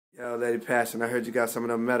Yo, Laidi Passhon, I heard you got some of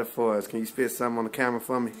them metaphors. Can you spit something on the camera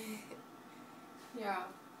for me? Yeah.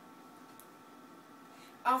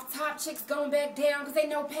 Off top chicks going back down cause they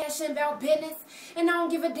know passion about business. And I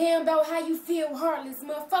don't give a damn about how you feel, heartless.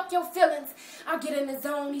 Man, fuck your feelings. I get in the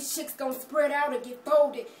zone, these chicks gon' spread out or get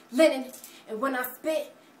folded. Linen. And when I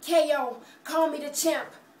spit, KO, call me the champ.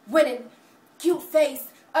 Winning. Cute face,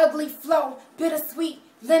 ugly flow, bittersweet,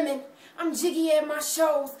 lemon. I'm jiggy at my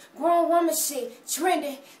shows, grown woman shit,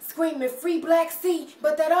 trending, screaming free Black Sea,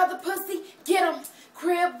 but that other pussy, get 'em.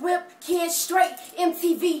 Crib, whip, kids straight,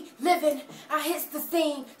 MTV, living. I hits the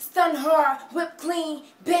scene, stun hard, whip clean,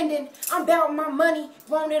 bending. I'm bout my money,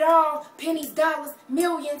 want it all, pennies, dollars,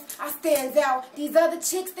 millions. I stands out. These other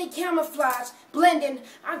chicks, they camouflage, blending.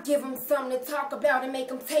 I give them something to talk about and make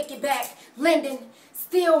them take it back, lending.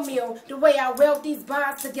 Steel mill, the way I weld these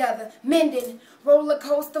bars together, mending. Roller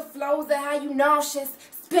coaster flows of how you nauseous,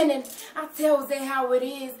 spinning. I tells it how it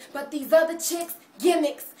is, but these other chicks,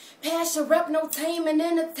 gimmicks. Passion, rep, no tame, and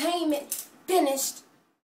entertainment. Finished.